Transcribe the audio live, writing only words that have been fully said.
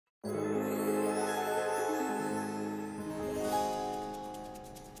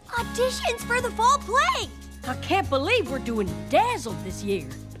auditions for the fall play. I can't believe we're doing Dazzled this year.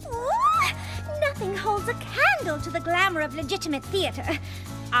 Ooh, nothing holds a candle to the glamour of legitimate theater.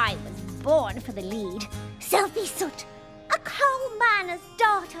 I was born for the lead. Sophie Soot, a coal miner's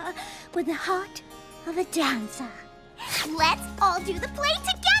daughter with the heart of a dancer. Let's all do the play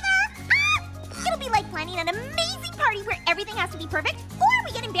together! Ah! It'll be like planning an amazing party where everything has to be perfect, or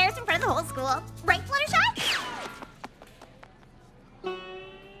we get embarrassed in front of the whole school. Right, Fluttershy?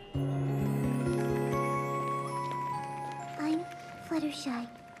 I'm Fluttershy,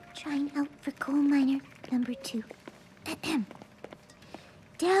 trying out for coal miner number 2.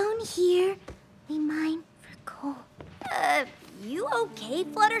 Down here, we mine for coal. You okay,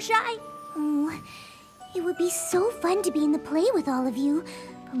 Fluttershy? Oh, it would be so fun to be in the play with all of you.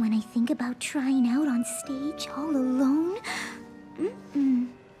 But when I think about trying out on stage all alone,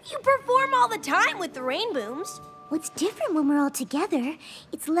 You perform all the time with the Rainbooms. What's different when we're all together,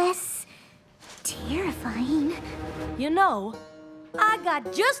 it's less terrifying. You know, I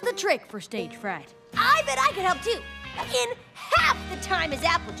got just the trick for stage fright. I bet I could help too, in half the time as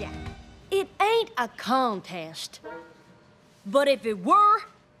Applejack. It ain't a contest. But if it were,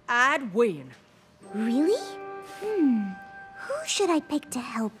 I'd win. Really? Who should I pick to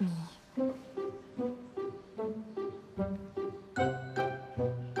help me?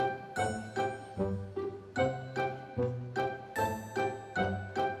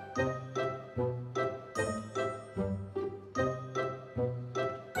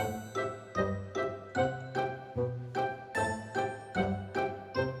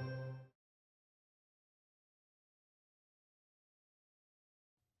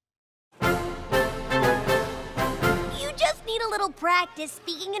 A little practice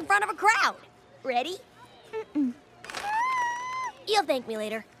speaking in front of a crowd. Ready? You'll thank me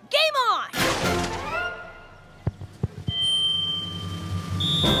later. Game on!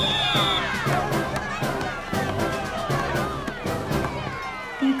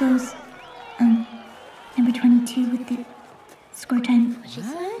 There goes, number 22 with the score time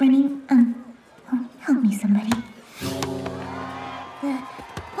running, oh, help me somebody. The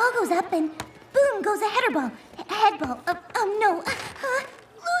ball goes up and boom goes a header ball. Head ball. Oh no.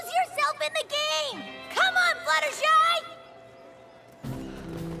 Lose yourself in the game. Come on, Fluttershy.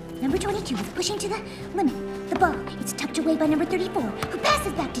 Number 22 is pushing to the limit. The ball, it's tucked away by number 34, who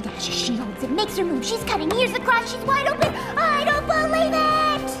passes back to Dash. She holds it, makes her move. She's cutting. Here's the cross. She's wide open. I don't believe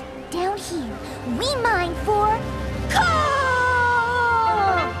it. Down here, we mine for coal.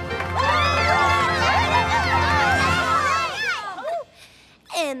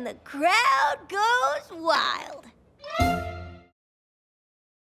 And the crowd goes wild.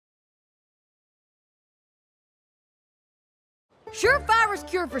 Surefire's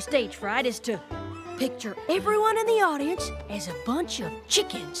cure for stage fright is to picture everyone in the audience as a bunch of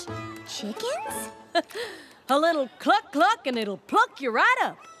chickens. Chickens? A little cluck-cluck and it'll pluck you right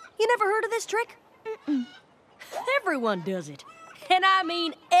up. You never heard of this trick? Everyone does it. And I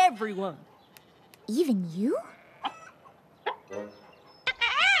mean everyone. Even you?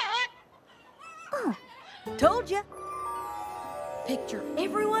 Oh. Told ya. Picture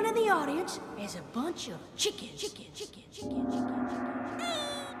everyone in the audience as a bunch of chickens.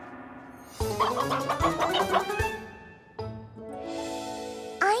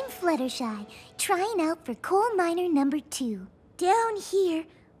 I'm Fluttershy, trying out for coal miner number 2. Down here,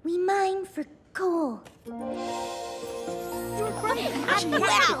 we mine for coal.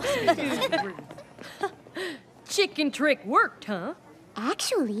 Wow! Chicken trick worked, huh?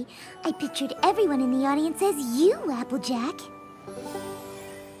 Actually, I pictured everyone in the audience as you, Applejack.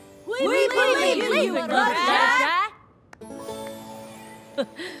 We believe in you, Fluttershy.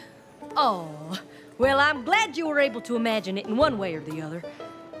 Oh, well, I'm glad you were able to imagine it in one way or the other,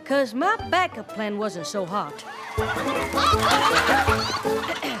 'cause my backup plan wasn't so hot.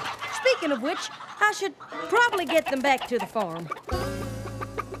 Speaking of which, I should probably get them back to the farm.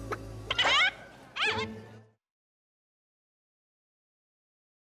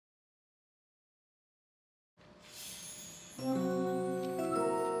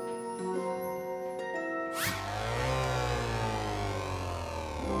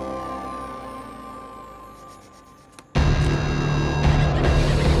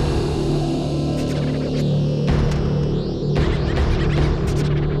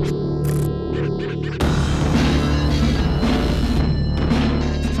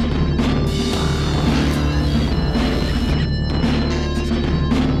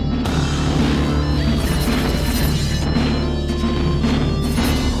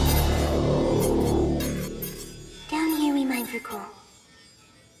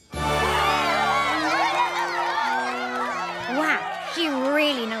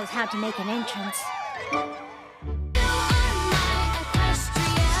 how to make an entrance.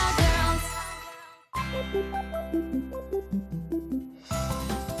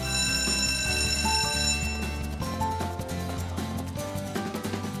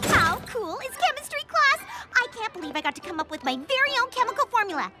 How cool is chemistry class? I can't believe I got to come up with my very own chemical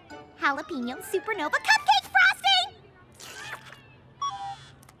formula. Jalapeno supernova cupcake frosting!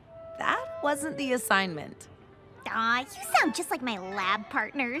 That wasn't the assignment. Aw, you sound just like my lab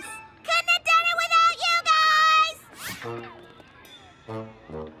partners. Couldn't have done it without you guys!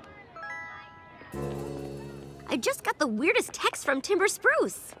 I just got the weirdest text from Timber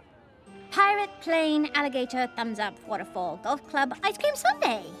Spruce. Pirate, plane, alligator, thumbs up, waterfall, golf club, ice cream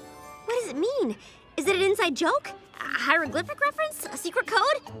sundae. What does it mean? Is it an inside joke? A hieroglyphic reference? A secret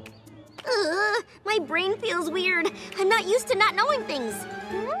code? Ugh, my brain feels weird. I'm not used to not knowing things.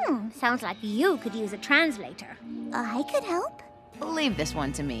 Sounds like you could use a translator. I could help. Leave this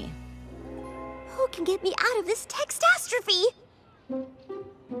one to me. Who can get me out of this textastrophe?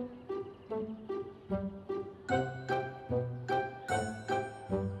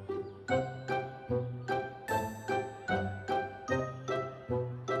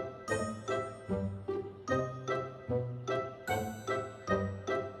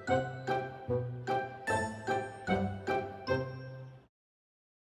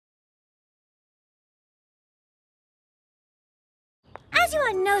 As you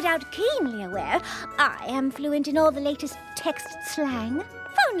are no doubt keenly aware, I am fluent in all the latest text slang,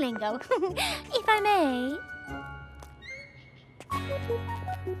 phone lingo, if I may.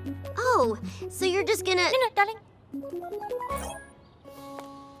 Oh, so you're just gonna... No, darling.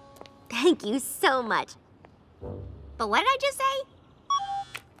 Thank you so much. But what did I just say?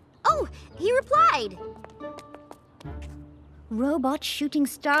 Oh, he replied. Robot Shooting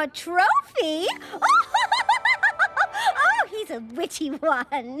Star Trophy? Oh, he's a witty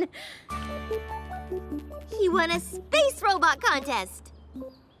one. He won a space robot contest.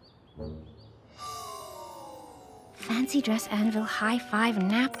 Fancy dress anvil high five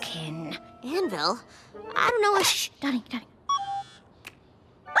napkin. Anvil? I don't know what... Shh, darling.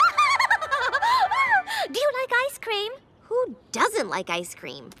 Do you like ice cream? Who doesn't like ice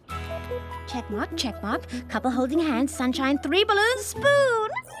cream? Check mark. Couple holding hands, sunshine, 3 balloons, spoon.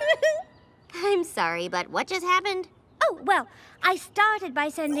 I'm sorry, but what just happened? Oh, well, I started by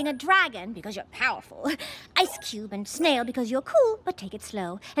sending a dragon, because you're powerful, ice cube and snail, because you're cool, but take it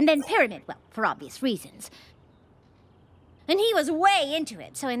slow, and then pyramid, well, for obvious reasons. And he was way into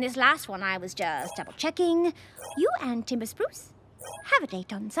it, so in this last one I was just double-checking. You and Timber Spruce have a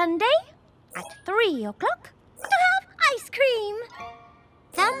date on Sunday at 3 o'clock to have ice cream.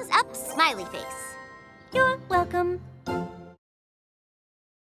 Thumbs up, smiley face. You're welcome.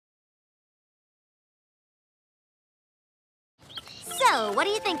 So, what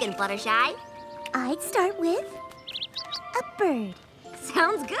are you thinking, Fluttershy? I'd start with a bird.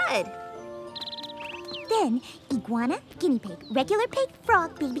 Sounds good. Then iguana, guinea pig, regular pig,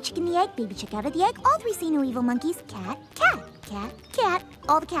 frog, baby chicken the egg, baby chick out of the egg, all 3 say no evil monkeys, cat,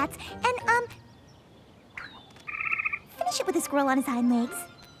 all the cats, and finish it with a squirrel on his hind legs.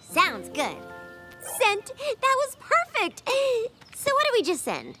 Sounds good. Sent. That was perfect. So what did we just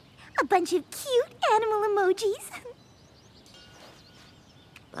send? A bunch of cute animal emojis.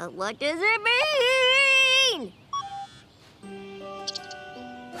 But what does it mean?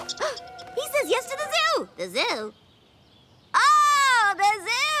 He says yes to the zoo. The zoo? Oh, the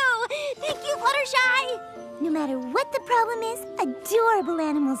zoo! Thank you, Fluttershy. No matter what the problem is, adorable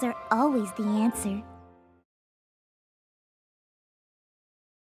animals are always the answer.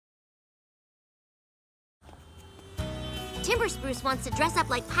 Timber Spruce wants to dress up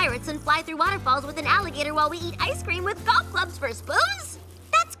like pirates and fly through waterfalls with an alligator while we eat ice cream with golf clubs for spoons?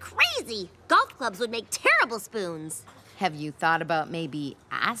 That's crazy! Golf clubs would make terrible spoons. Have you thought about maybe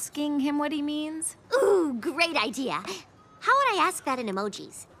asking him what he means? Ooh, great idea. How would I ask that in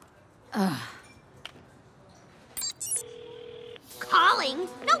emojis? Calling?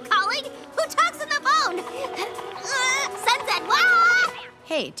 No calling! Who talks on the phone? Sunset, what?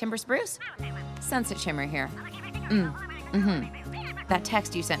 Hey, Timber Spruce? Sunset Shimmer here. That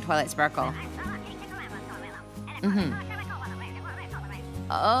text you sent Twilight Sparkle.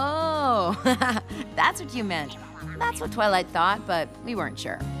 Oh, that's what you meant. That's what Twilight thought, but we weren't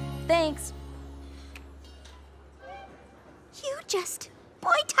sure. Thanks. You just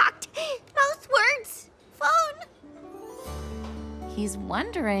boy-talked. Mouth words. Phone. He's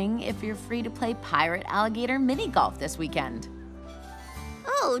wondering if you're free to play pirate alligator mini golf this weekend.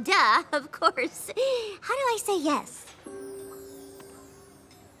 Oh, duh, of course. How do I say yes?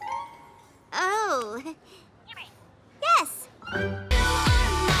 Oh. Yes.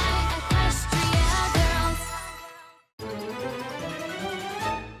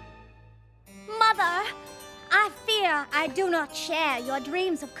 not share your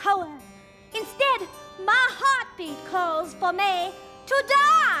dreams of color. Instead, my heartbeat calls for me to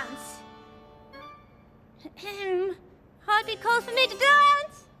dance. Heartbeat calls for me to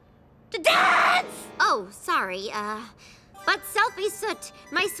dance? To dance! Oh, sorry, but Selfie Soot,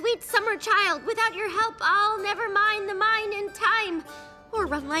 my sweet summer child, without your help, I'll never mind the mine in time. Or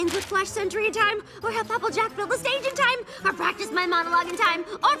run lines with Flash Sentry in time, or help Applejack build the stage in time, or practice my monologue in time,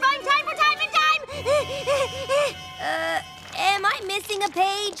 or find time for time in time! Am I missing a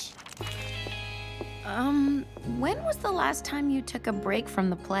page? When was the last time you took a break from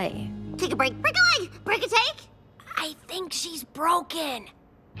the play? Take a break, break a leg, break a take? I think she's broken.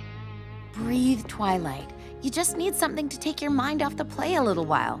 Breathe, Twilight. You just need something to take your mind off the play a little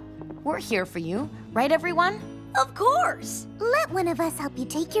while. We're here for you, right everyone? Of course. Let one of us help you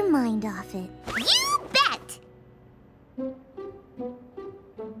take your mind off it. You bet!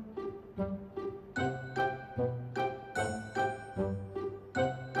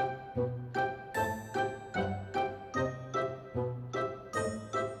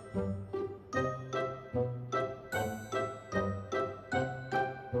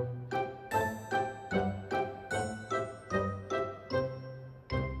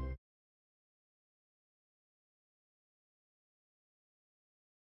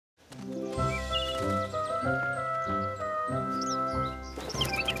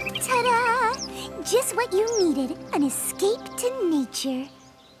 Ta-da! Just what you needed, an escape to nature.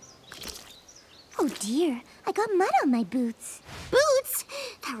 Oh dear, I got mud on my boots. Boots?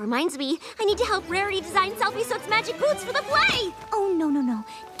 That reminds me, I need to help Rarity design Selfie Soot's magic boots for the play! Oh, no.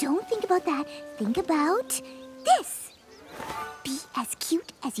 Don't think about that. Think about this. Be as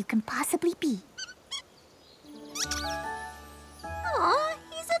cute as you can possibly be. Aw,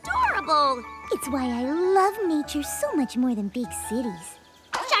 he's adorable! It's why I love nature so much more than big cities.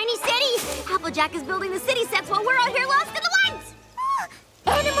 Shiny city! Applejack is building the city sets while we're out here lost in the woods!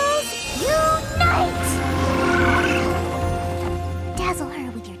 Animals, unite! Dazzle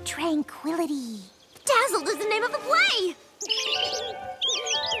her with your tranquility. Dazzled is the name of the play!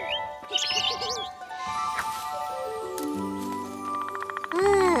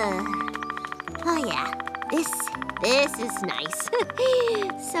 Oh yeah, this is nice.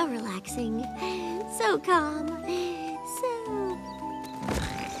 So relaxing, so calm, so...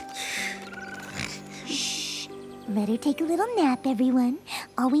 Shh. Let her take a little nap, everyone.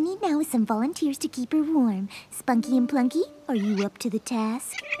 All we need now is some volunteers to keep her warm. Spunky and Plunky, are you up to the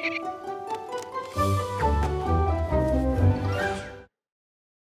task?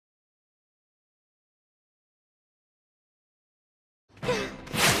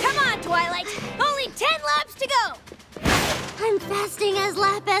 Come on, Twilight. Only 10 laps to go. I'm fasting as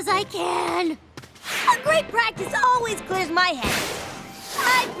lap as I can. A great practice always clears my head.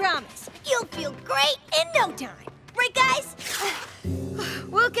 I promise, you'll feel great in no time. Right, guys?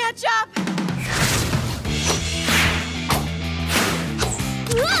 We'll catch up.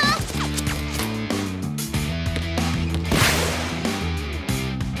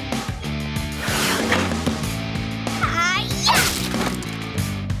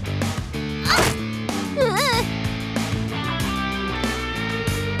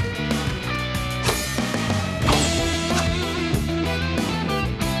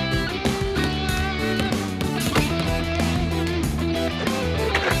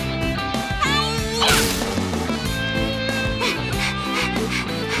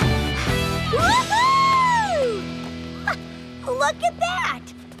 Look at that!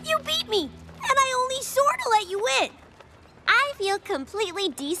 You beat me, and I only sort of let you win. I feel completely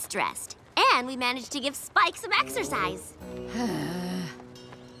de-stressed. And we managed to give Spike some exercise.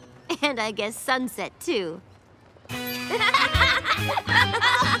 And I guess Sunset, too. Well...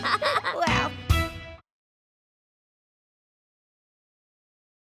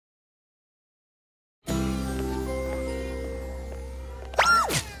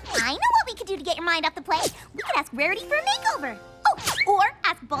 I know what we could do to get your mind off the play. We could ask Rarity for a makeover. Oh, or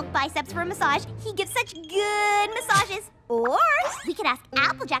ask Bulk Biceps for a massage. He gives such good massages. Or we could ask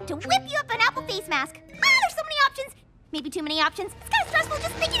Applejack to whip you up an apple face mask. Ah, there's so many options. Maybe too many options. It's kind of stressful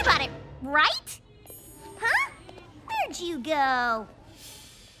just thinking about it, right? Huh? Where'd you go?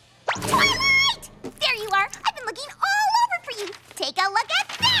 Twilight! There you are. I've been looking all over for you. Take a look at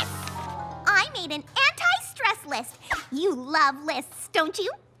this. I made an anti-stress list. You love lists, don't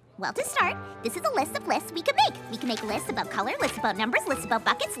you? Well, to start, this is a list of lists we could make. We can make lists about color, lists about numbers, lists about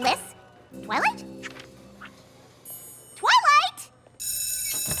buckets, lists... Twilight? Twilight!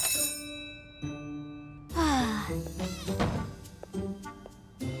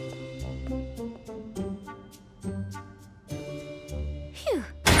 Phew.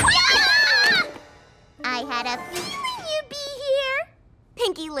 I had a feeling you'd be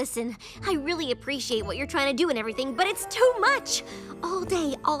Pinkie, listen. I really appreciate what you're trying to do and everything, but it's too much. All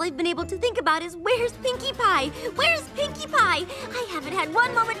day, all I've been able to think about is where's Pinkie Pie? Where's Pinkie Pie? I haven't had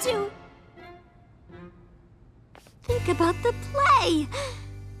one moment to think about the play.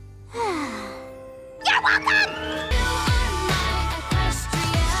 You're welcome!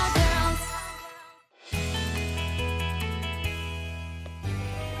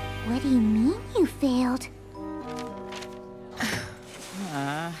 What do you mean you failed?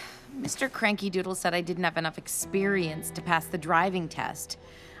 Mr. Cranky Doodle said I didn't have enough experience to pass the driving test.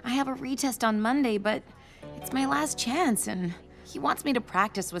 I have a retest on Monday, but it's my last chance, and he wants me to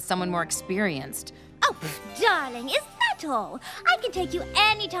practice with someone more experienced. Oh, darling, is that all? I can take you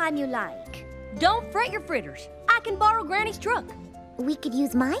anytime you like. Don't fret your fritters. I can borrow Granny's truck. We could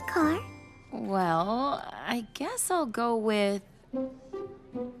use my car. Well, I guess I'll go with...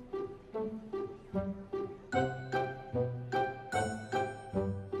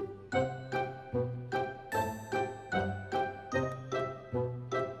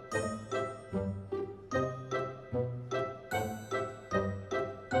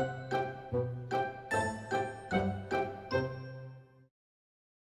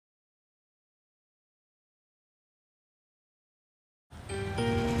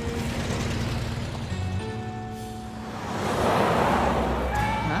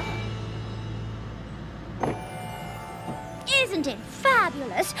 Isn't it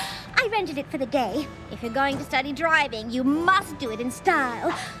fabulous? I rented it for the day. If you're going to study driving, you must do it in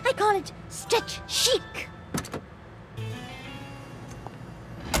style. I call it stretch chic.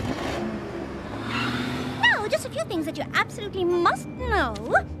 Now, just a few things that you absolutely must know.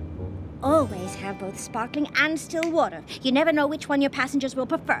 Always have both sparkling and still water. You never know which one your passengers will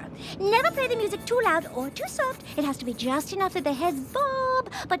prefer. Never play the music too loud or too soft. It has to be just enough that their heads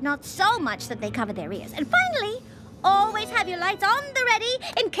bob, but not so much that they cover their ears. And finally, always have your lights on the ready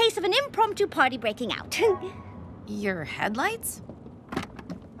in case of an impromptu party breaking out. Your headlights?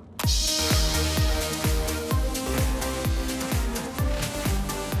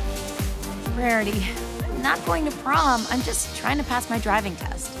 Rarity, I'm not going to prom. I'm just trying to pass my driving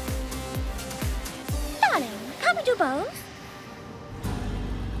test. Darling, can't we do both?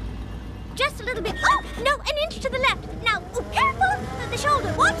 Just a little bit. Oh, no, an inch to the left. Now, oh, careful! The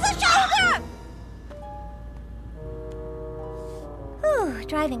shoulder. Watch the shoulder! Whew,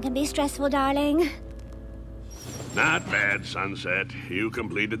 driving can be stressful, darling. Not bad, Sunset. You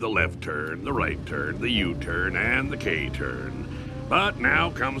completed the left turn, the right turn, the U-turn, and the K-turn. But now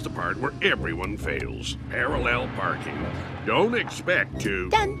comes the part where everyone fails. Parallel parking. Don't expect to...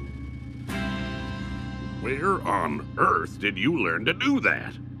 Done. Where on earth did you learn to do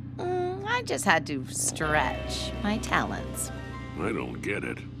that? I just had to stretch my talents. I don't get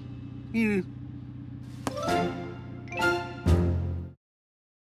it. Yeah.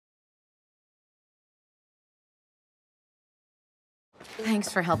 Thanks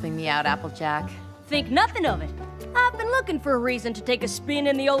for helping me out, Applejack. Think nothing of it. I've been looking for a reason to take a spin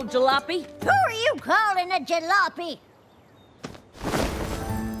in the old jalopy. Who are you calling a jalopy?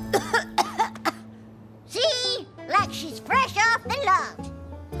 See? Like she's fresh off the lot.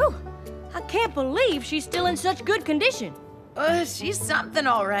 Whew. I can't believe she's still in such good condition. She's something,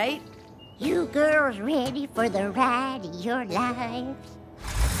 all right. You girls ready for the ride of your lives?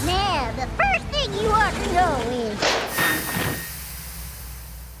 Now, the first thing you ought to know is...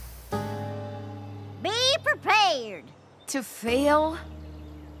 be prepared. To fail?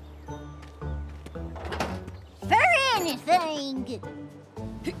 For anything.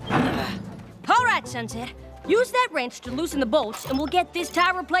 All right, Sunset. Use that wrench to loosen the bolts, and we'll get this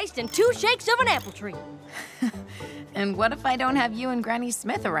tire replaced in 2 shakes of an apple tree. And what if I don't have you and Granny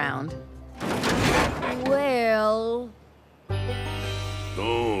Smith around? Well...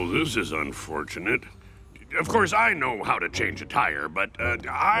 Oh, this is unfortunate. Of course, I know how to change a tire, but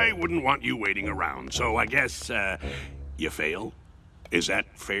I wouldn't want you waiting around. So I guess you fail? Is that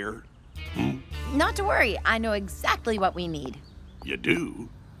fair? Not to worry. I know exactly what we need. You do?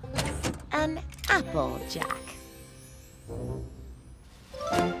 An Applejack.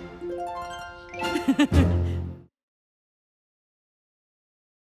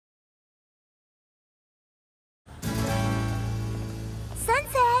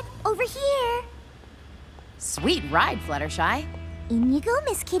 Sunset, over here. Sweet ride, Fluttershy. In you go,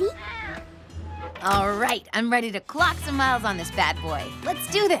 Miss Kitty. All right, I'm ready to clock some miles on this bad boy.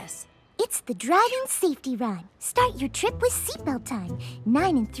 Let's do this. It's the driving safety run. Start your trip with seatbelt time.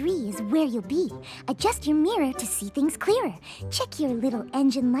 9 and 3 is where you'll be. Adjust your mirror to see things clearer. Check your little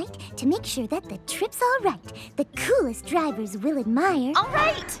engine light to make sure that the trip's all right. The coolest drivers will admire All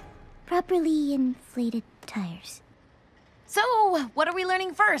right. properly inflated tires. So, what are we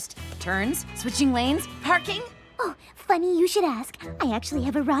learning first? Turns, switching lanes, parking? Oh, funny you should ask. I actually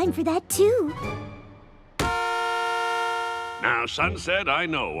have a rhyme for that, too. Now, Sunset, I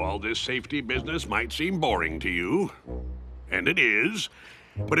know all this safety business might seem boring to you. And it is.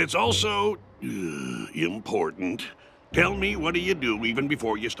 But it's also important. Tell me, what do you do even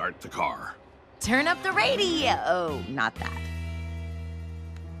before you start the car? Turn up the radio. Oh, not that.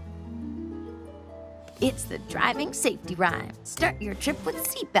 It's the driving safety rhyme. Start your trip with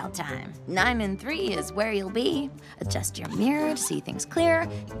seatbelt time. 9 and 3 is where you'll be. Adjust your mirror to see things clear.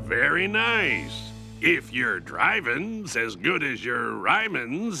 Very nice. If your driving's as good as your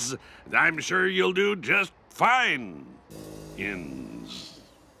rhyming's, I'm sure you'll do just fine.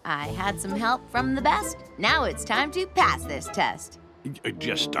 I had some help from the best. Now it's time to pass this test.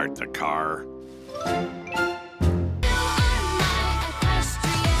 Just start the car.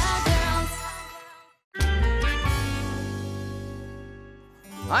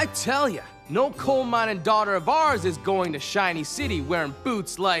 I tell ya, no coal mining daughter of ours is going to Shiny City wearing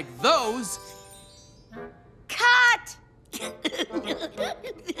boots like those. Cut!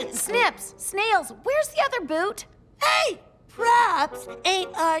 Snips, Snails, where's the other boot? Hey, props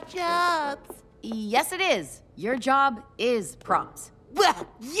ain't our jobs. Yes, it is. Your job is props. Well,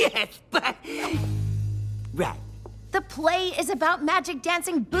 yes, but... Right. The play is about magic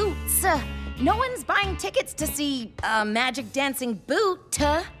dancing boots. No one's buying tickets to see a magic dancing boot.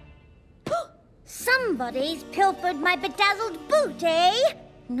 Somebody's pilfered my bedazzled boot, eh?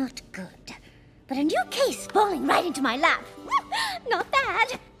 Not good. But a new case falling right into my lap. Not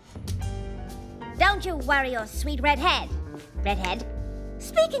bad. Don't you worry your sweet redhead.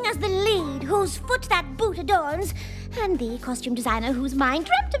 Speaking as the lead whose foot that boot adorns, and the costume designer whose mind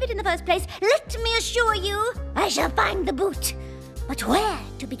dreamt of it in the first place, let me assure you, I shall find the boot. But where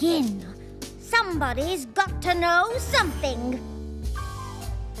to begin? Somebody's got to know something.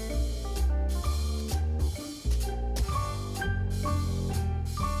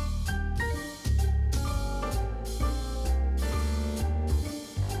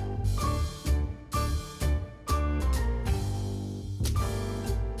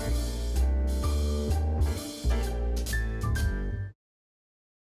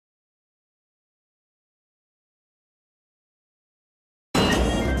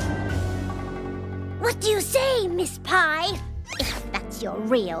 What do you say, Miss Pie? If that's your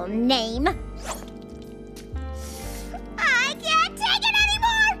real name. I can't take it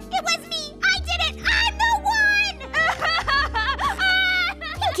anymore! It was me! I did it! I'm the one!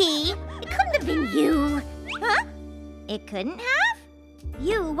 Pinkie, it couldn't have been you. Huh? It couldn't have?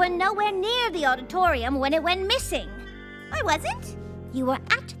 You were nowhere near the auditorium when it went missing. I wasn't. You were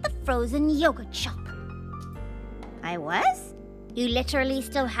at the frozen yogurt shop. I was? You literally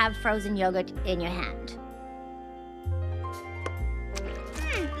still have frozen yogurt in your hand.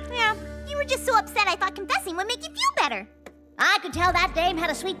 Yeah, you were just so upset I thought confessing would make you feel better. I could tell that dame had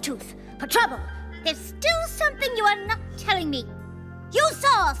a sweet tooth. For trouble, there's still something you are not telling me. You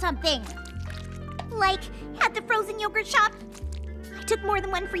saw something. Like, at the frozen yogurt shop, I took more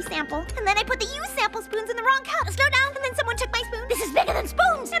than one free sample, and then I put the used sample spoons in the wrong cup. Slow down, and then someone took my spoon. This is bigger than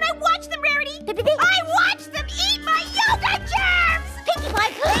spoons. And I watched them, Rarity. I watched them eat my yogurt germs! Pinkie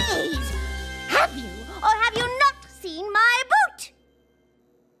Pie, please! Have you or have you not seen my boot?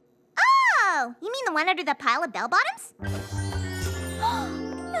 Oh, you mean the one under the pile of bell-bottoms?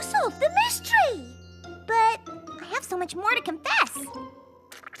 You solved the mystery. But I have so much more to confess.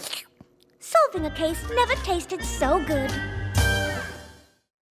 Solving a case never tasted so good.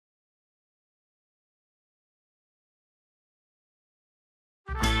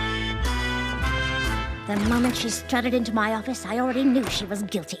 The moment she strutted into my office, I already knew she was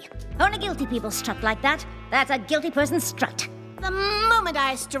guilty. Only guilty people strut like that. That's a guilty person's strut. The moment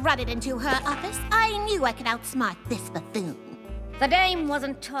I strutted into her office, I knew I could outsmart this buffoon. The dame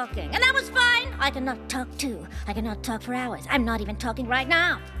wasn't talking, and that was fine. I cannot talk too. I cannot talk for hours. I'm not even talking right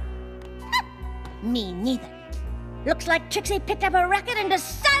now. Me neither. Looks like Trixie picked up a racket and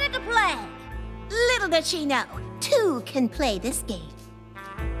decided to play. Little does she know, two can play this game.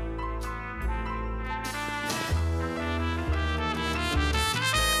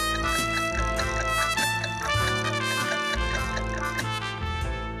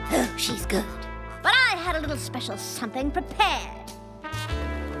 Oh, she's good. But I had a little special something prepared.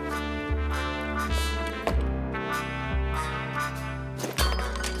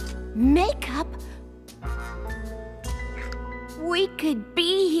 Makeup? We could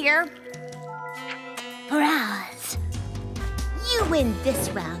be here for hours. You win this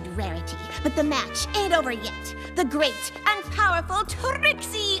round, Rarity, but the match ain't over yet. The great and powerful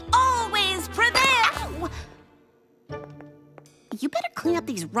Trixie always prevails. you better clean up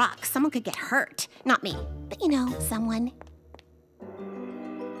these rocks. Someone could get hurt. Not me, but you know, someone.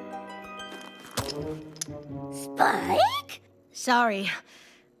 Spike? Sorry.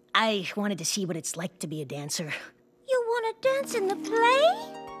 I wanted to see what it's like to be a dancer. You want to dance in the play?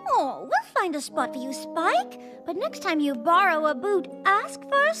 Oh, we'll find a spot for you, Spike. But next time you borrow a boot, ask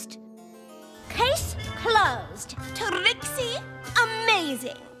first. Case closed. Trixie,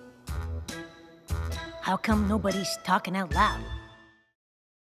 amazing. How come nobody's talking out loud?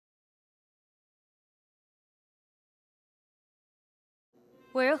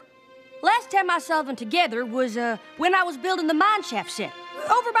 Well, last time I saw them together was when I was building the mineshaft set,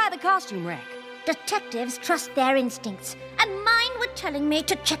 over by the costume rack. Detectives trust their instincts, and mine were telling me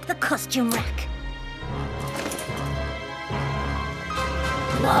to check the costume rack.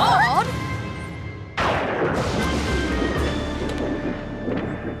 Lord!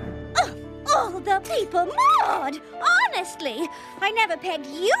 Oh, the people, Maud! Honestly, I never pegged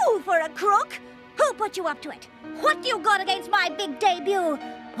you for a crook. Who put you up to it? What you got against my big debut?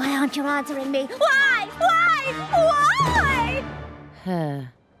 Why aren't you answering me? Why?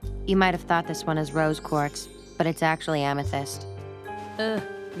 You might have thought this one is rose quartz, but it's actually amethyst.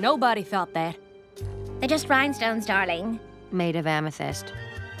 Nobody thought that. They're just rhinestones, darling. Made of amethyst.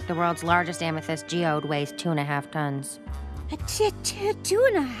 The world's largest amethyst geode weighs 2.5 tons. A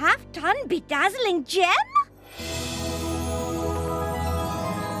 2.5-ton bedazzling gem?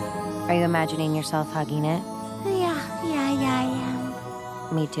 Are you imagining yourself hugging it? Yeah, I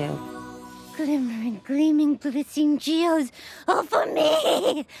am. Me too. Glimmering, gleaming, blitzing geodes, all for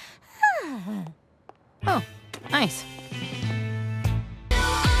me! Oh, nice.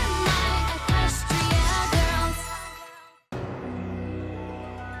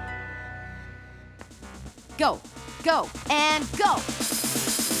 Go, go, and go!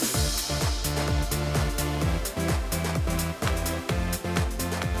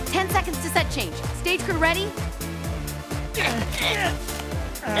 Seconds to set change. Stage crew ready?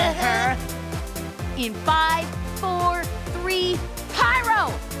 In 5, 4, 3,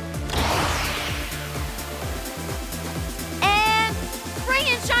 pyro! And bring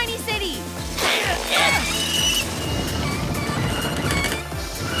in Shiny City!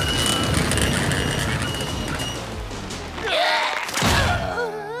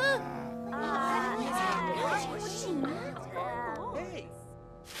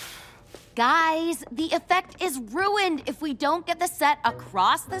 Guys, the effect is ruined if we don't get the set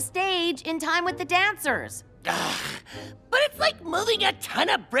across the stage in time with the dancers. But it's like moving a ton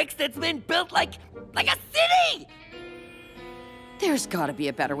of bricks that's been built like a city! There's gotta be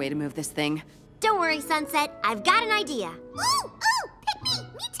a better way to move this thing. Don't worry, Sunset. I've got an idea. Ooh! Pick me!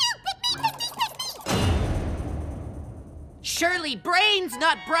 Me too! Pick me! Surely brains,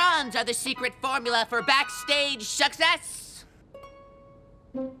 not bronze, are the secret formula for backstage success!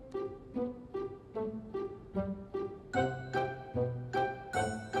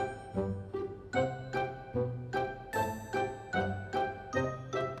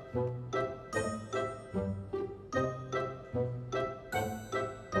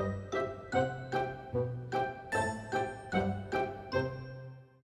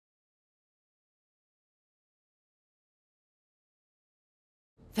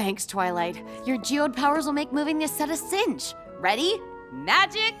 Thanks, Twilight. Your geode powers will make moving this set a cinch. Ready?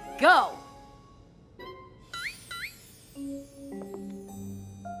 Magic, go!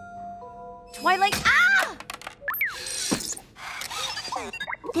 Twilight, ah!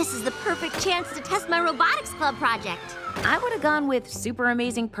 This is the perfect chance to test my robotics club project. I would have gone with super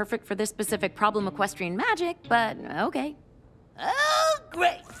amazing, perfect for this specific problem equestrian magic, but okay. Oh,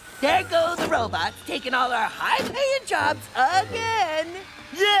 great! There go the robots taking all our high-paying jobs again!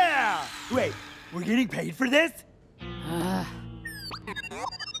 Yeah! Wait, we're getting paid for this?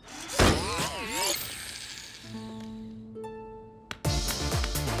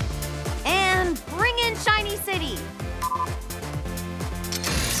 And bring in Shiny City.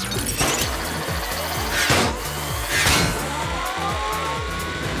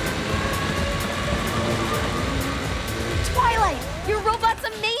 Twilight, your robot's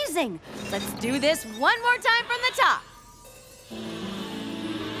amazing. Let's do this one more time from the top.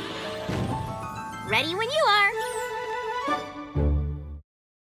 Ready when you are.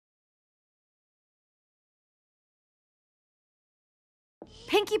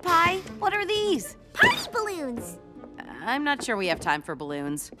 Pinkie Pie, what are these? Party balloons. I'm not sure we have time for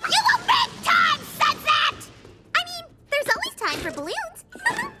balloons. You will make time, Sunset! I mean, there's always time for balloons.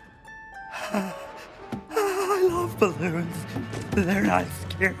 I love balloons. They're not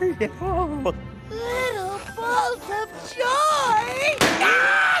scary at all. Little balls of joy!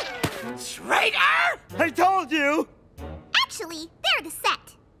 Ah! Traitor! I told you! Actually, for the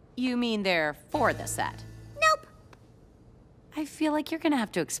set. You mean they're for the set? Nope. I feel like you're gonna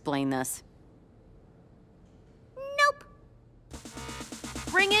have to explain this. Nope.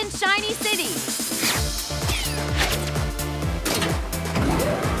 Bring in Shiny City!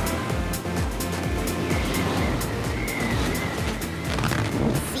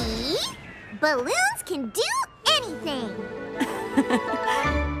 See? Balloons can do anything.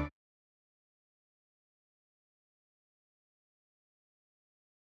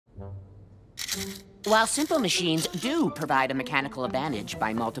 While simple machines do provide a mechanical advantage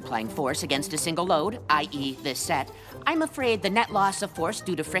by multiplying force against a single load, i.e. this set, I'm afraid the net loss of force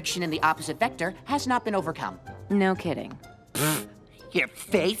due to friction in the opposite vector has not been overcome. No kidding. Your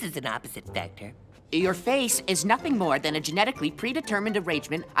face is an opposite vector. Your face is nothing more than a genetically predetermined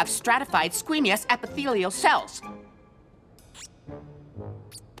arrangement of stratified squamous epithelial cells.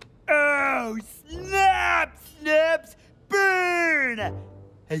 Oh, snap, snaps, burn!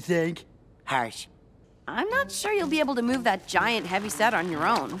 I think. Harsh. I'm not sure you'll be able to move that giant heavy set on your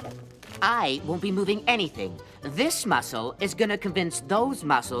own. I won't be moving anything. This muscle is gonna convince those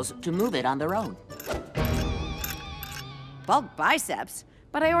muscles to move it on their own. Bulk biceps?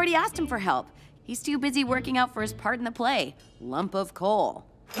 But I already asked him for help. He's too busy working out for his part in the play, Lump of Coal.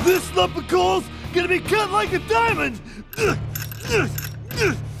 This lump of coal's gonna be cut like a diamond!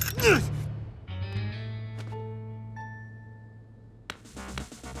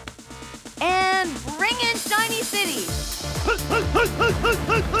 And bring in Shiny City!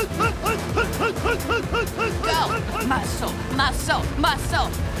 Go! Muscle, muscle, muscle!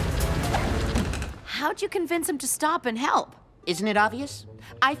 How'd you convince him to stop and help? Isn't it obvious?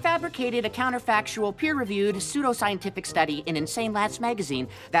 I fabricated a counterfactual, peer-reviewed, pseudoscientific study in Insane Lads magazine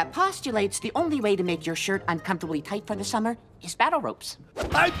that postulates the only way to make your shirt uncomfortably tight for the summer is battle ropes.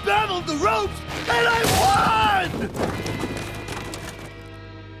 I battled the ropes, and I won!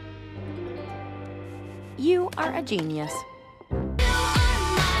 You are a genius.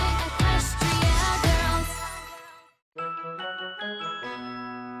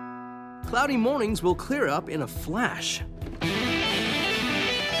 Cloudy mornings will clear up in a flash,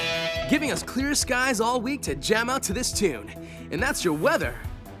 giving us clear skies all week to jam out to this tune. And that's your weather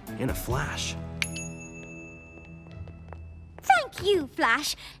in a flash. Thank you,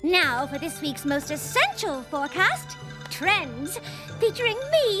 Flash. Now for this week's most essential forecast, Trends, featuring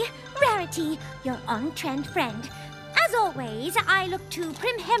me, Rarity, your on-trend friend. As always, I look to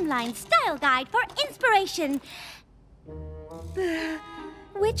Prim Hemline's style guide for inspiration,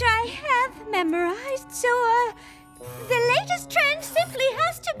 which I have memorized, so, the latest trend simply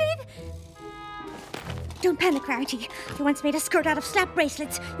has to be... Don't panic, Rarity. I once made a skirt out of snap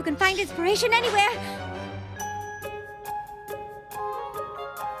bracelets. You can find inspiration anywhere.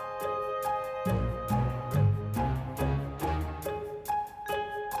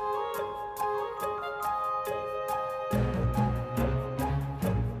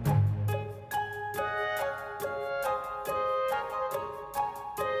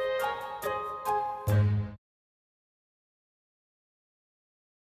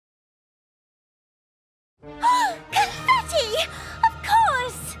 Confetti! Of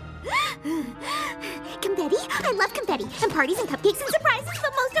course! Confetti? I love confetti. And parties and cupcakes and surprises,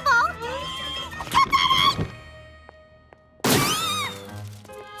 but most of all, confetti!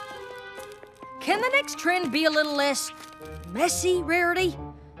 Can the next trend be a little less messy, Rarity?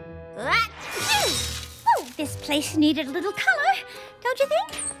 Oh, this place needed a little color, don't you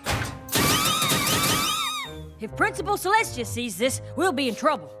think? If Principal Celestia sees this, we'll be in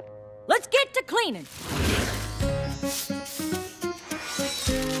trouble. Let's get to cleaning.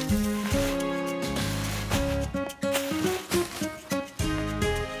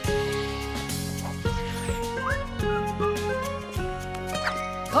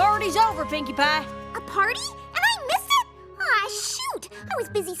 Party's over, Pinkie Pie. A party? And I missed it? Aw, shoot! I was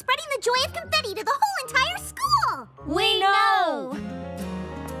busy spreading the joy of confetti to the whole entire school! We know!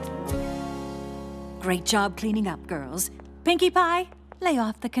 Great job cleaning up, girls. Pinkie Pie, lay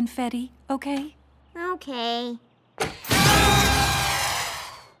off the confetti, okay? Okay.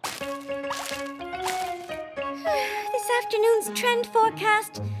 This afternoon's trend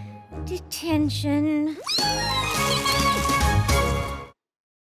forecast, detention.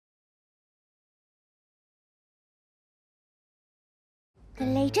 The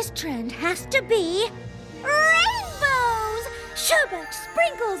latest trend has to be rainbows! Sherbet,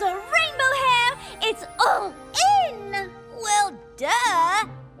 sprinkles, or rainbow hair, it's all in! Well, duh!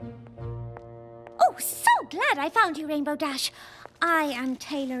 Oh, so glad I found you, Rainbow Dash. I am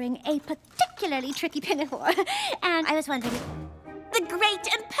tailoring a particularly tricky pinafore, and I was wondering... The great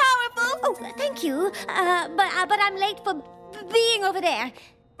and powerful... Oh, thank you, but I'm late for being over there.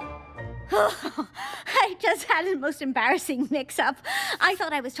 Oh, I just had the most embarrassing mix-up. I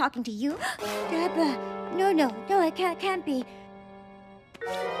thought I was talking to you. Deborah, no, it can't be.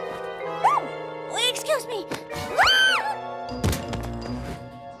 Oh, excuse me.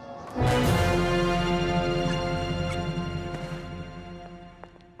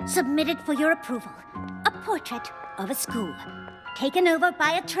 Submitted for your approval. A portrait of a school, taken over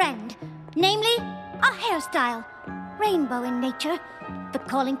by a trend, namely a hairstyle. Rainbow in nature. The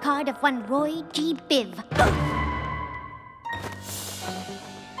calling card of one Roy G. Biv.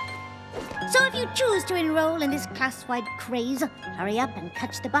 So if you choose to enroll in this class-wide craze, hurry up and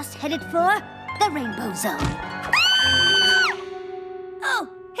catch the bus headed for the Rainbow Zone. Oh,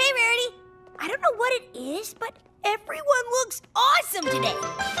 hey, Rarity. I don't know what it is, but everyone looks awesome today.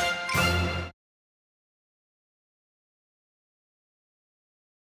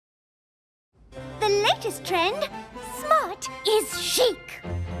 The latest trend, smart is chic.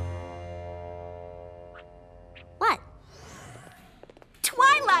 What?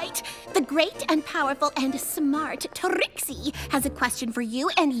 Twilight, the great and powerful and smart Trixie has a question for you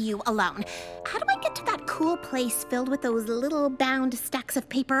and you alone. How do I get to that cool place filled with those little bound stacks of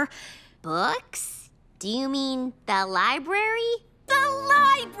paper? Books? Do you mean the library? The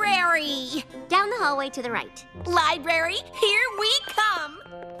library! Down the hallway to the right. Library, here we come!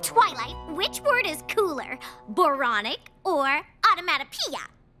 Twilight, which word is cooler? Boronic or automatopoeia?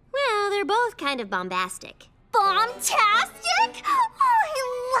 Well, they're both kind of bombastic. Bombtastic? Oh, I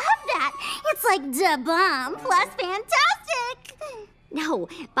love that! It's like da bomb plus fantastic! No,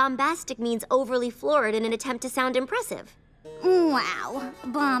 bombastic means overly florid in an attempt to sound impressive. Wow,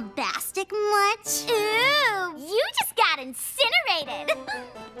 bombastic much? Ooh, you just got incinerated!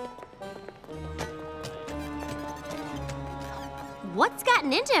 What's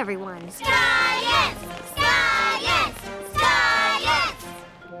gotten into everyone? Science! Science! Science!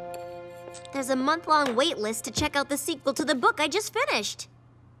 There's a month-long wait list to check out the sequel to the book I just finished.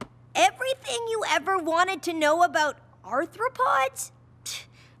 Everything you ever wanted to know about arthropods?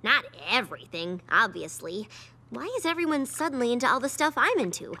 Not everything, obviously. Why is everyone suddenly into all the stuff I'm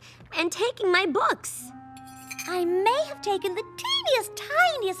into? And taking my books? I may have taken the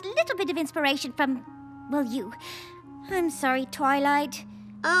tiniest little bit of inspiration from, well, you. I'm sorry, Twilight.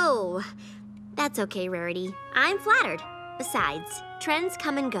 Oh, that's okay, Rarity. I'm flattered. Besides, trends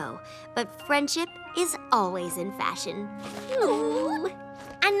come and go, but friendship is always in fashion. Ooh.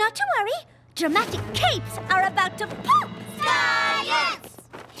 And not to worry, dramatic capes are about to pop! Science!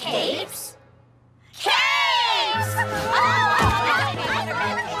 Capes? Capes!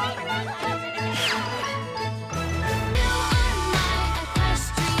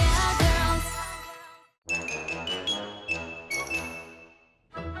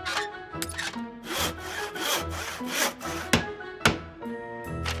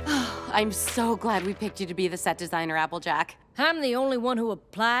 I'm so glad we picked you to be the set designer, Applejack. I'm the only one who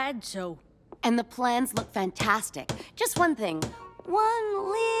applied, so... And the plans look fantastic. Just one thing.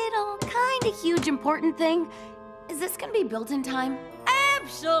 One little, kind of huge important thing. Is this gonna be built in time?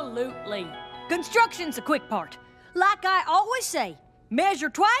 Absolutely. Construction's the quick part. Like I always say, measure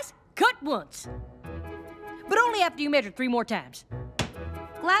twice, cut once. But only after you measure 3 more times.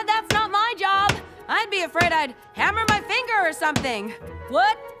 Glad that's not my job. I'd be afraid I'd hammer my finger or something.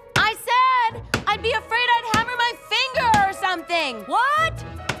 What? I said I'd be afraid I'd hammer my finger or something. What?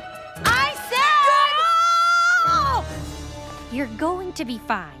 I said... Oh! You're going to be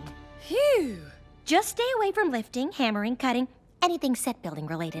fine. Phew. Just stay away from lifting, hammering, cutting, anything set building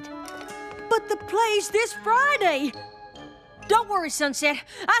related. But the play's this Friday. Don't worry, Sunset.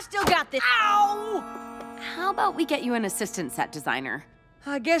 I still got this. Ow! How about we get you an assistant set designer?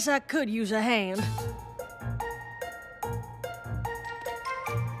 I guess I could use a hand.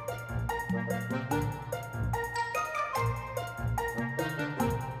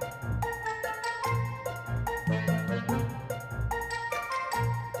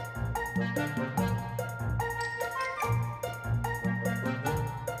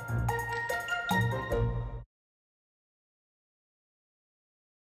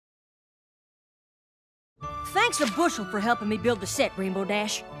 Thanks a bushel for helping me build the set, Rainbow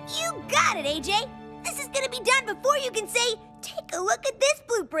Dash. You got it, AJ. This is gonna be done before you can say, take a look at this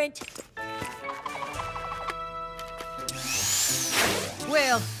blueprint.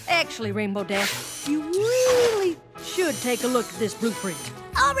 Well, actually, Rainbow Dash, you really should take a look at this blueprint.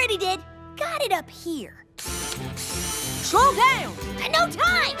 Already did. Got it up here. Slow down! No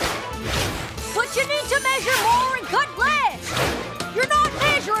time! But you need to measure more and cut less! You're not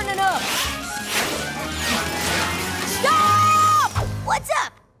measuring enough! Stop! What's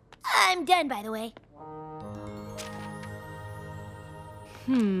up? I'm done, by the way.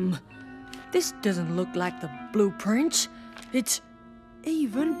 This doesn't look like the blueprints. It's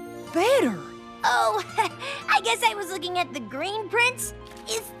even better. Oh, I guess I was looking at the green prints.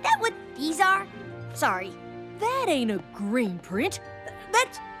 Is that what these are? Sorry. That ain't a green print.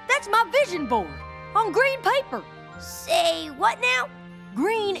 That's my vision board on green paper. Say what now?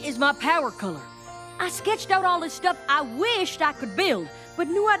 Green is my power color. I sketched out all this stuff I wished I could build, but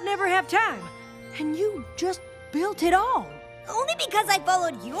knew I'd never have time. And you just built it all. Only because I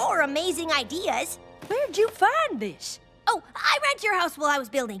followed your amazing ideas. Where'd you find this? Oh, I ran to your house while I was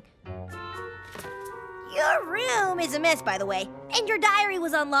building. Your room is a mess, by the way, and your diary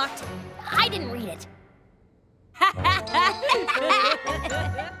was unlocked. I didn't read it.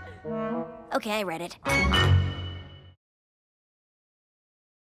 Okay, I read it.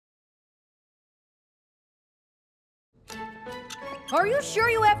 Are you sure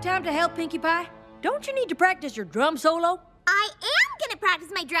you have time to help, Pinkie Pie? Don't you need to practice your drum solo? I am gonna practice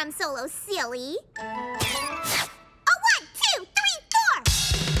my drum solo, silly. A 1, 2, 3,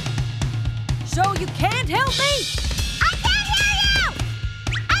 4. So you can't help me? I can't hear you!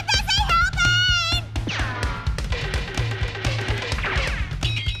 I'm busy helping!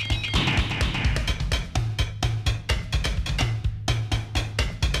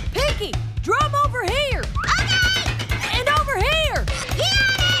 Pinkie, drum over here! Okay! And over here!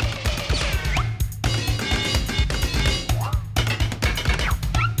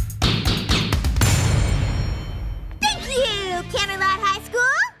 Thank you, Camelot High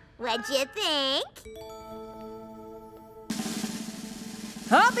School! What'd you think?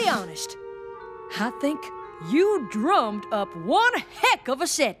 I'll be honest. I think you drummed up one heck of a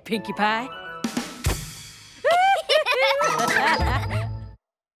set, Pinkie Pie.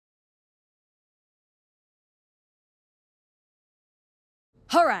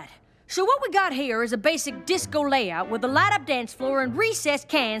 All right, so what we got here is a basic disco layout with a light-up dance floor and recessed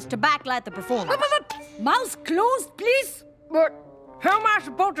cans to backlight the performance. Mouth closed, please. But how am I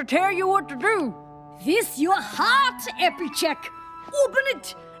supposed to tell you what to do? With your heart, Applejack. Open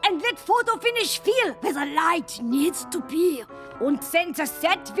it and let photo finish feel where the light needs to be. And then the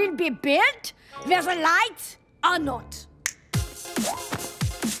set will be built where the lights are not.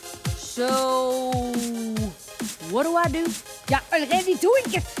 So, what do I do? You're already doing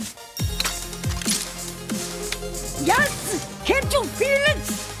it. Yes! Can't you feel it?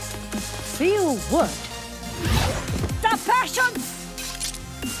 Feel what? The passion!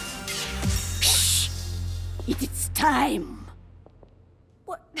 Shh! It is time.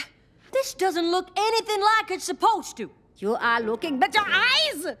 What? This doesn't look anything like it's supposed to. You are looking with your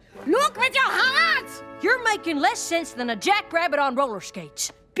eyes! Look with your heart! You're making less sense than a jackrabbit on roller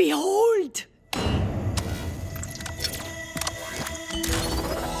skates. Behold!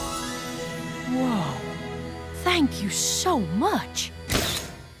 Whoa. Thank you so much.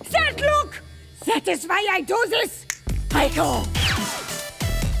 That look! That is why I do this! I go!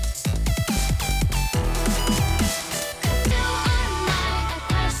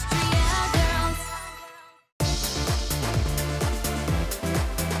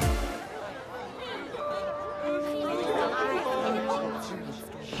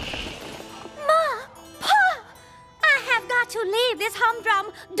 To leave this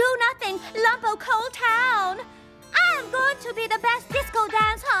humdrum, do-nothing, lump-o'-coal town. I am going to be the best disco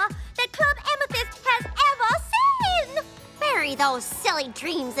dancer that Club Amethyst has ever seen. Bury those silly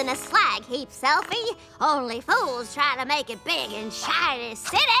dreams in a slag heap, Selfie. Only fools try to make it big in Shiny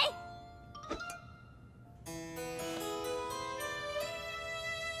City.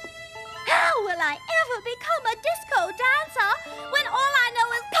 How will I ever become a disco dancer when all I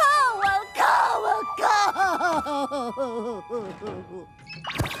know is coal, coal, coal?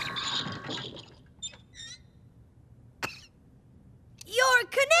 Your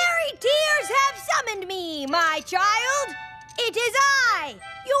canary tears have summoned me, my child. It is I,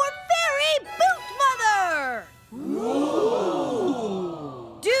 your very boot mother. Ooh.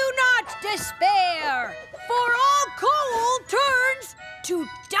 Do not despair, for all coal turns to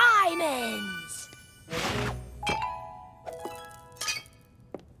diamonds.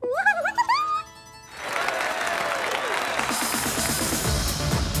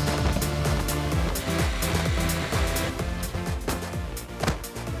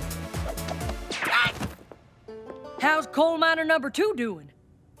 How's coal miner number 2 doing?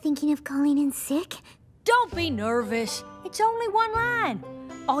 Thinking of calling in sick? Don't be nervous. It's only one line.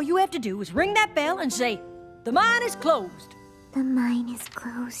 All you have to do is ring that bell and say, "The mine is closed." The mine is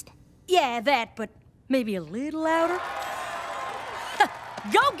closed. Yeah, that, but maybe a little louder.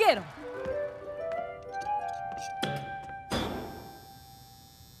 Go get him!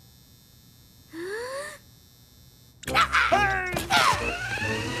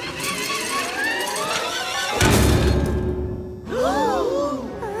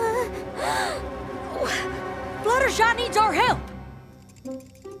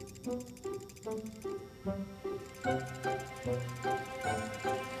 Quick!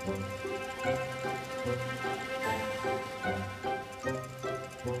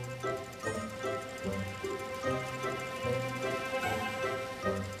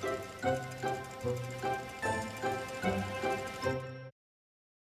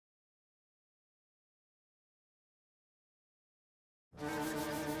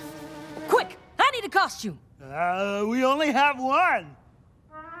 I need a costume! We only have one.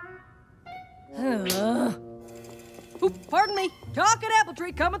 Oop, pardon me. Talking apple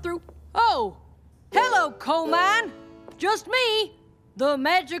tree coming through. Oh, hello, coal mine. Just me, the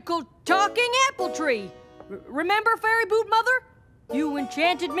magical talking apple tree. Remember, Fairy Boot Mother? You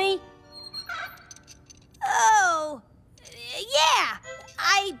enchanted me. Oh, yeah.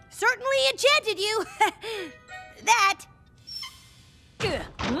 I certainly enchanted you. That.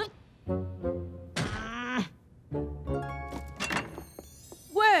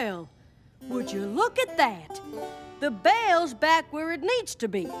 Well, would you look at that? The bell's back where it needs to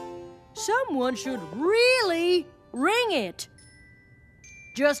be. Someone should really ring it.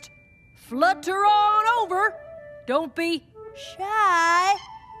 Just flutter on over. Don't be shy.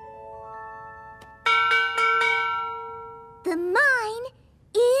 The mine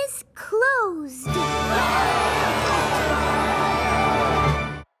is closed.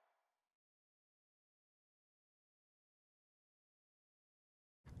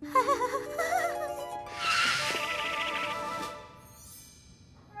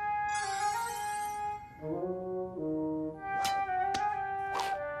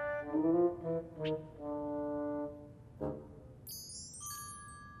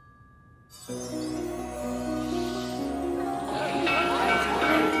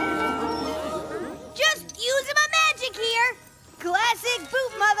 Just using my magic here. Classic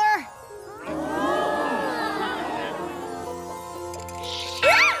Boot Mother.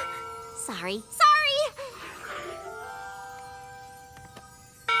 Sorry.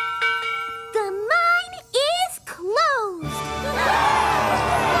 The mine is closed.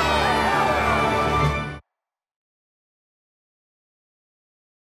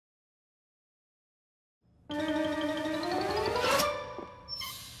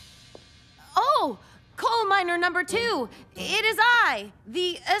 Oh, coal miner number 2. It is I,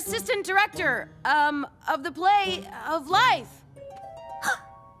 the assistant director, of the play of life.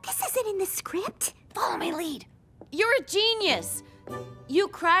 This isn't in the script. Follow my lead. You're a genius. You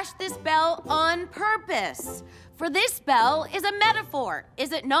crashed this bell on purpose. For this bell is a metaphor,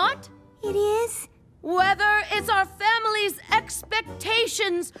 is it not? It is. Whether it's our family's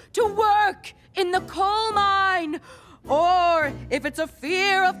expectations to work in the coal mine, or if it's a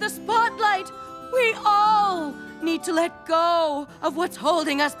fear of the spotlight, we all need to let go of what's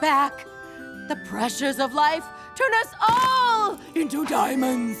holding us back. The pressures of life turn us all into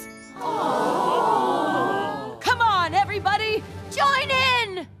diamonds. Oh. Come on, everybody, join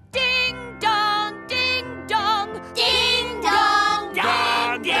in! Ding dong, ding dong, ding dong,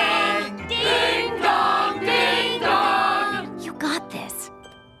 ding dong, ding dong, ding dong. You got this.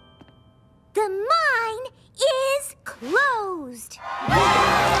 The mine is closed.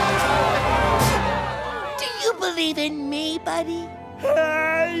 Do you believe in me, buddy?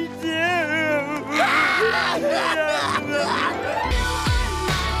 I do.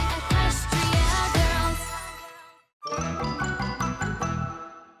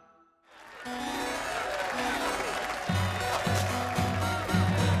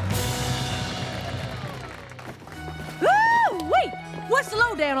 Wait! What's the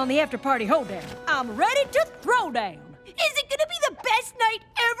lowdown on the after-party hoedown? I'm ready to throw down. Is it gonna be the best night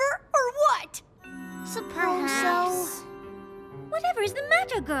ever, or what? Suppose so. Whatever is the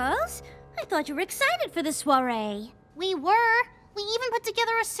matter, girls? I thought you were excited for the soiree. We were. We even put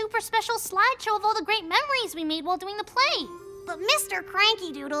together a super special slideshow of all the great memories we made while doing the play. But Mr.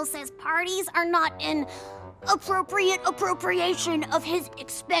 Cranky Doodle says parties are not an appropriate appropriation of his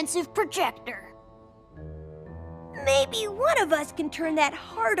expensive projector. Maybe one of us can turn that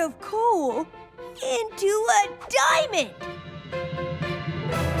heart of coal into a diamond.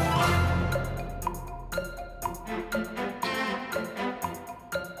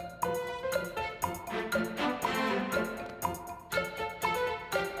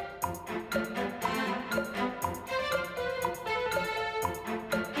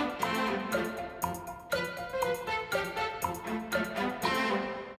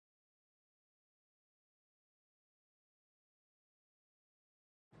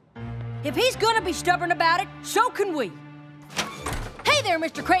 If he's gonna be stubborn about it, so can we. Hey there,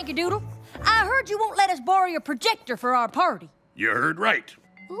 Mr. Cranky Doodle. I heard you won't let us borrow your projector for our party. You heard right.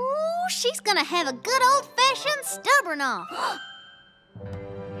 Ooh, she's gonna have a good old-fashioned stubborn off.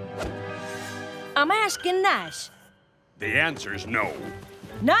 I'm asking nice. The answer's no.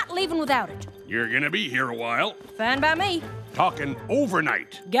 Not leaving without it. You're gonna be here a while. Fine by me. Talking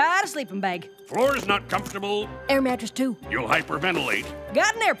overnight. Got a sleeping bag. Floor's not comfortable. Air mattress, too. You'll hyperventilate.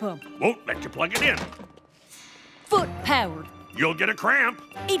 Got an air pump. Won't let you plug it in. Foot powered. You'll get a cramp.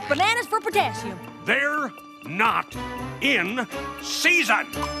 Eat bananas for potassium. They're not in season.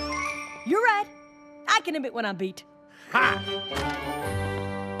 You're right. I can admit when I'm beat. Ha!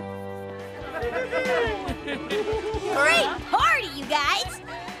 Great party, you guys!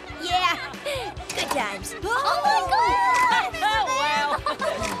 Yeah, good times. Oh my God! Oh, wow.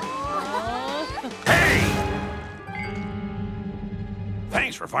 Hey!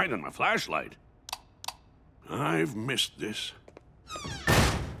 Thanks for finding my flashlight. I've missed this.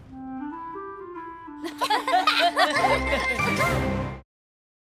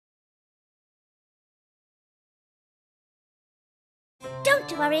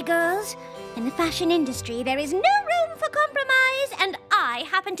 Don't worry, girls. In the fashion industry, there is no room for compromise, and I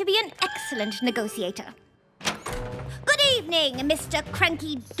happen to be an excellent negotiator. Good evening, Mr.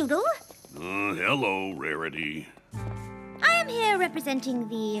 Cranky Doodle. Hello, Rarity. I am here representing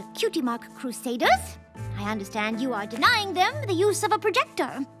the Cutie Mark Crusaders. I understand you are denying them the use of a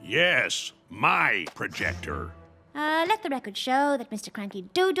projector. Yes, my projector. Let the record show that Mr. Cranky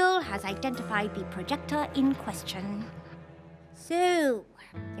Doodle has identified the projector in question. So,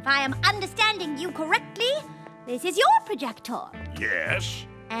 if I am understanding you correctly, this is your projector. Yes?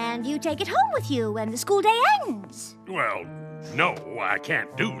 And you take it home with you when the school day ends. Well, no, I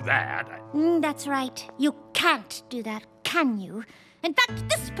can't do that. That's right. You can't do that, can you? In fact,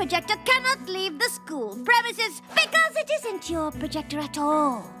 this projector cannot leave the school premises because it isn't your projector at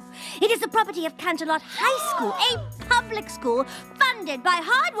all. It is the property of Canterlot High School, a public school funded by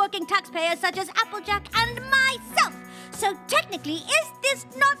hard-working taxpayers such as Applejack and myself. So technically, is this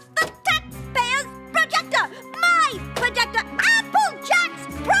not the taxpayers' projector? My projector, Applejack's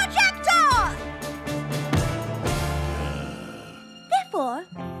projector! Therefore,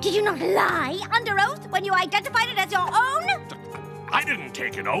 did you not lie under oath when you identified it as your own? I didn't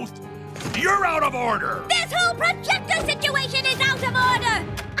take an oath. You're out of order. This whole projector situation is out of order.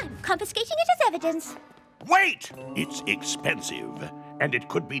 I'm confiscating it as evidence. Wait! It's expensive, and it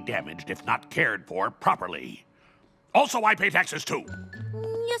could be damaged if not cared for properly. Also, I pay taxes too.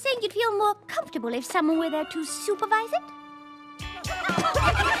 You're saying you'd feel more comfortable if someone were there to supervise it?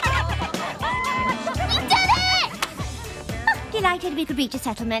 You did it! Oh, delighted we could reach a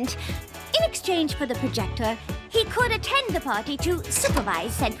settlement. In exchange for the projector, he could attend the party to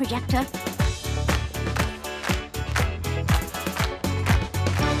supervise said projector.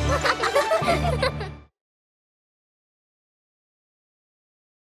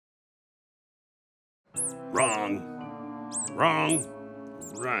 Wrong.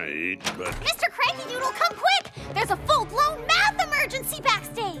 Right, but... Mr. Cranky Doodle, come quick! There's a full-blown math emergency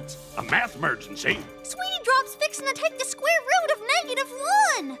backstage! A math emergency? Sweetie Drop's fixing to take the square root of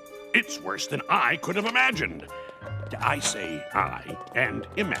 -1! It's worse than I could have imagined. I say I and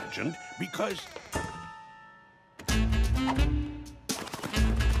imagined because...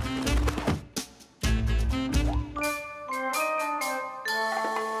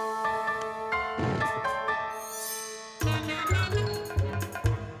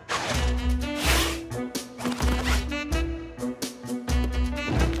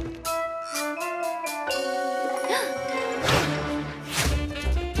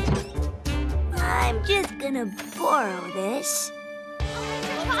 I'm just gonna borrow this.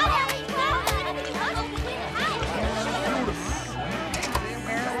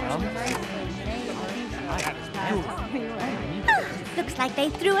 Looks like they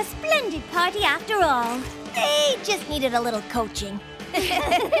threw a splendid party after all. They just needed a little coaching.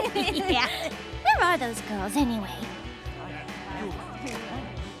 Yeah. Where are those girls anyway?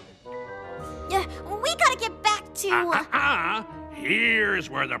 We gotta get back to... Here's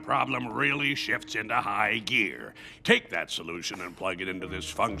where the problem really shifts into high gear. Take that solution and plug it into this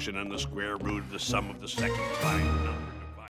function, and the square root of the sum of the second prime number.